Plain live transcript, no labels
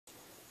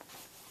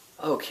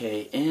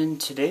Okay, in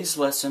today's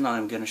lesson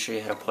I'm going to show you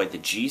how to play the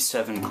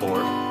G7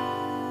 chord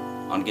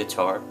on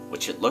guitar,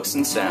 which it looks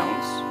and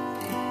sounds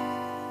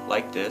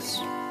like this.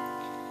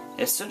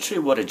 Essentially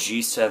what a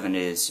G7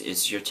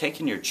 is you're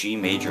taking your G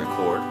major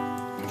chord,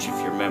 which if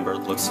you remember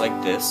looks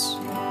like this,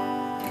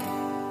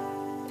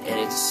 and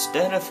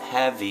instead of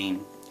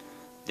having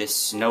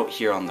this note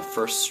here on the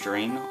first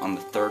string on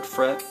the 3rd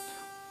fret,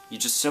 you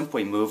just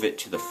simply move it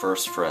to the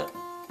 1st fret.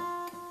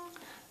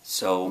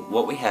 So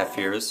what we have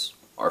here is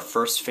our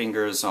first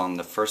finger is on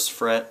the 1st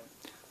fret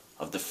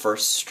of the 1st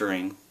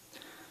string.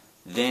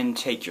 Then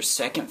take your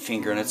 2nd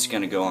finger and it's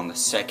going to go on the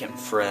 2nd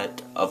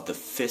fret of the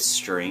 5th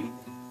string.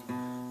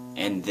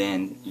 And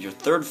then your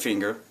 3rd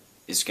finger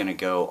is going to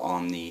go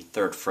on the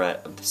 3rd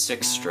fret of the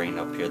 6th string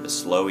up here,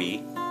 this low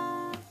E.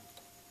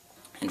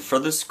 And for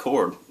this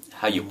chord,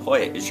 how you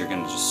play it is you're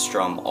going to just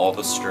strum all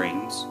the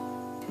strings.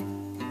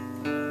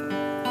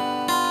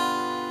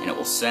 And it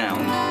will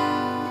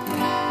sound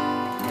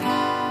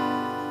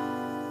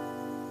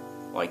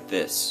like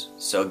this.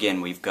 So again,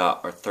 we've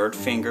got our 3rd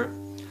finger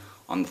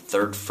on the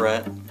 3rd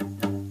fret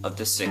of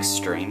the 6th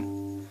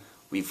string.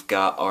 We've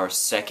got our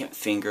 2nd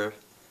finger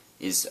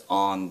is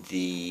on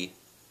the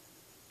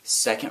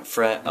 2nd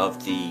fret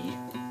of the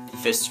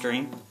 5th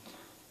string,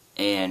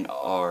 and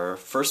our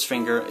 1st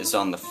finger is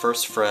on the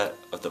 1st fret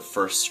of the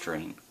 1st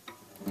string.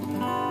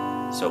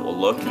 So it will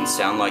look and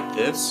sound like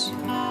this,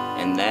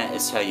 and that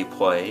is how you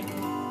play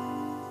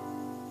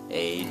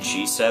a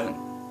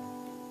G7.